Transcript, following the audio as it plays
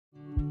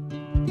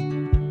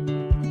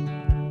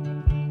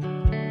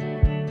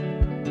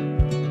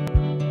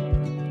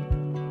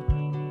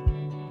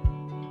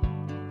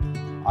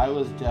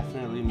was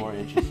definitely more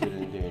interested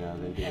in Dana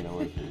than Dana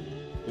was in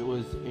me. It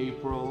was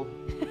April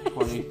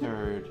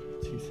 23rd.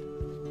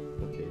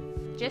 Okay.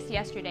 Just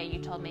yesterday you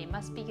told me it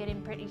must be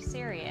getting pretty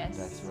serious.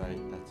 That's right.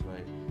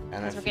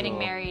 Because we're getting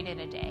married in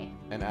a day.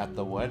 And at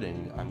the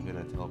wedding, I'm going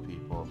to tell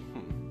people,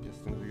 guess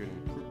things are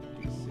getting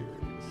pretty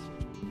serious.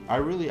 I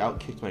really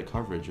outkicked my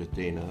coverage with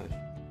Dana.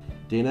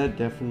 Dana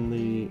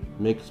definitely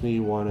makes me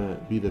want to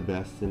be the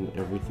best in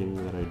everything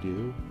that I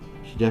do.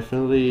 She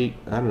definitely,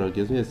 I don't know,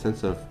 gives me a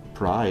sense of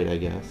pride, I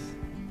guess,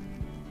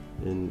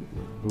 in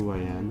who I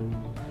am and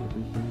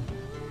everything.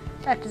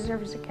 That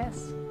deserves a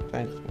kiss.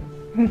 Thanks,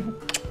 man.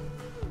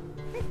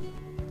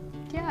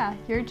 Yeah,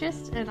 you're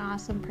just an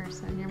awesome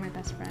person. You're my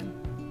best friend.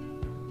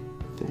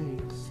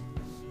 Thanks.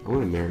 I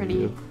want to marry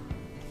you.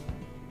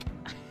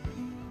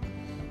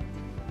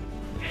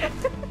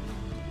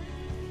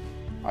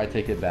 I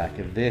take it back.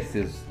 This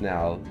is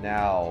now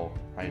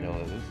I know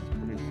that this is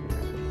pretty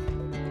serious.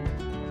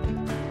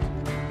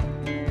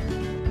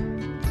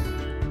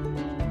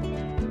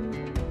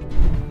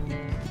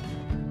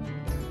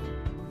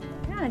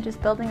 Yeah,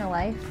 just building a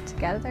life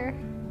together.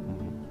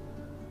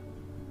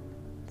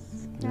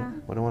 Yeah.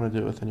 I don't want to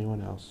do it with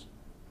anyone else.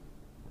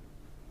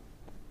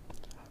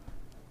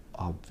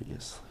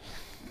 Obviously.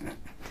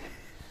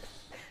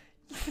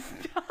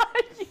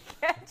 You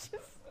can't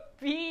just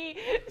be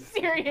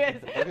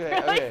serious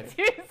for like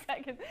 2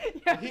 seconds.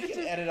 He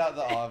can edit out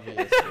the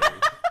obvious.